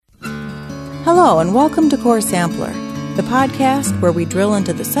Hello and welcome to Core Sampler, the podcast where we drill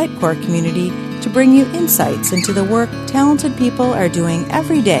into the Sitecore community to bring you insights into the work talented people are doing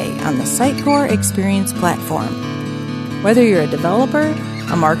every day on the Sitecore Experience platform. Whether you're a developer,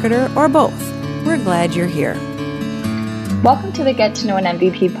 a marketer, or both, we're glad you're here. Welcome to the Get to Know an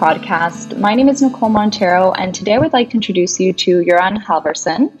MVP podcast. My name is Nicole Montero, and today I would like to introduce you to Göran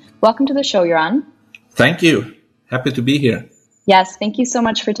Halvarsson. Welcome to the show, Göran. Thank you. Happy to be here. Yes, thank you so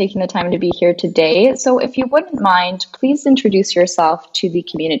much for taking the time to be here today. So if you wouldn't mind, please introduce yourself to the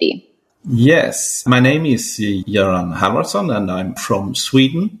community. Yes, my name is Göran Halvarsson and I'm from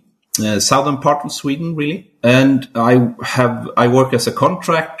Sweden, southern part of Sweden, really. And I work as a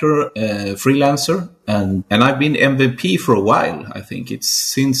contractor, freelancer, and I've been MVP for a while. I think it's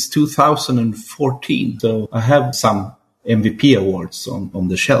since 2014. So I have some MVP awards on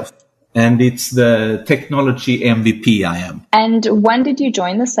the shelf. And it's the technology MVP I am. And when did you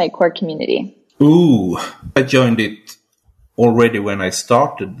join the Sitecore community? I joined it already when I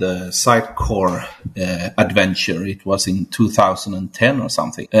started the Sitecore adventure. It was in 2010 or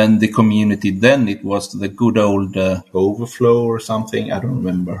something. And the community then, it was the good old Overflow or something. I don't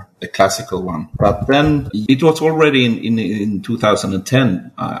remember the classical one. But then it was already in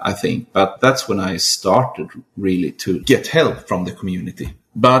 2010, I think. But that's when I started really to get help from the community.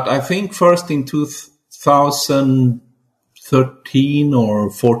 But I think first in 2013 or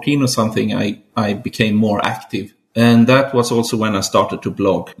 14 or something, I became more active. And that was also when I started to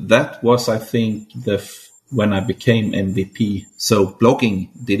blog. That was, I think, when I became MVP. So blogging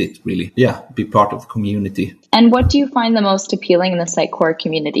did it really. Yeah, be part of the community. And what do you find the most appealing in the Sitecore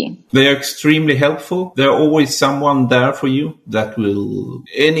community? They're extremely helpful. There's always someone there for you that will,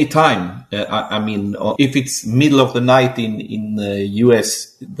 anytime. I mean, if it's middle of the night in the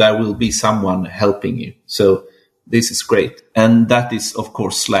US, there will be someone helping you. So this is great. And that is, of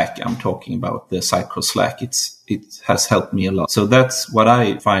course, Slack. I'm talking about the Sitecore Slack. It has helped me a lot. So that's what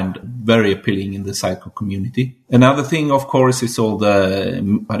I find very appealing in the Sitecore community. Another thing, of course, is all the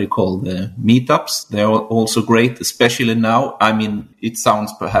meetups. They're also great, especially now. I mean, it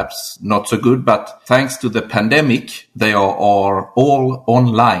sounds perhaps not so good, but thanks to the pandemic, they are all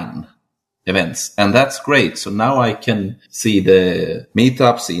online events. And that's great. So now I can see the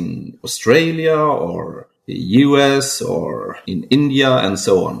meetups in Australia or US or in India and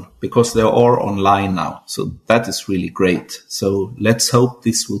so on, because they are online now. So that is really great. So let's hope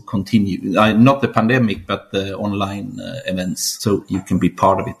this will continue. Not the pandemic, but the online events. So you can be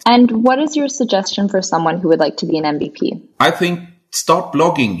part of it. And what is your suggestion for someone who would like to be an MVP? I think start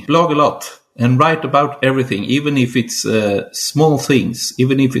blogging. Blog a lot. And write about everything, even if it's small things,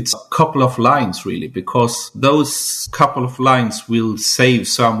 even if it's a couple of lines, really, because those couple of lines will save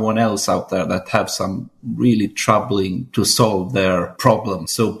someone else out there that have some really troubling to solve their problem.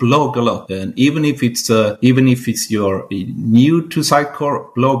 So blog a lot, and even if it's you're new to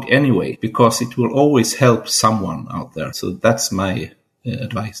Sitecore, blog anyway, because it will always help someone out there. So that's my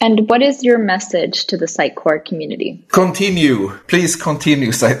advice. And what is your message to the Sitecore community? Please continue,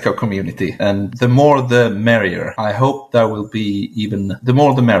 Sitecore community. And the more the merrier. I hope there will be even the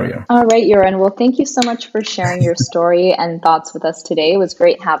more the merrier. All right, Göran. Well, thank you so much for sharing your story and thoughts with us today. It was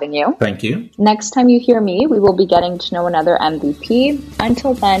great having you. Thank you. Next time you hear me, we will be getting to know another MVP.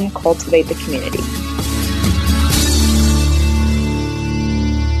 Until then, cultivate the community.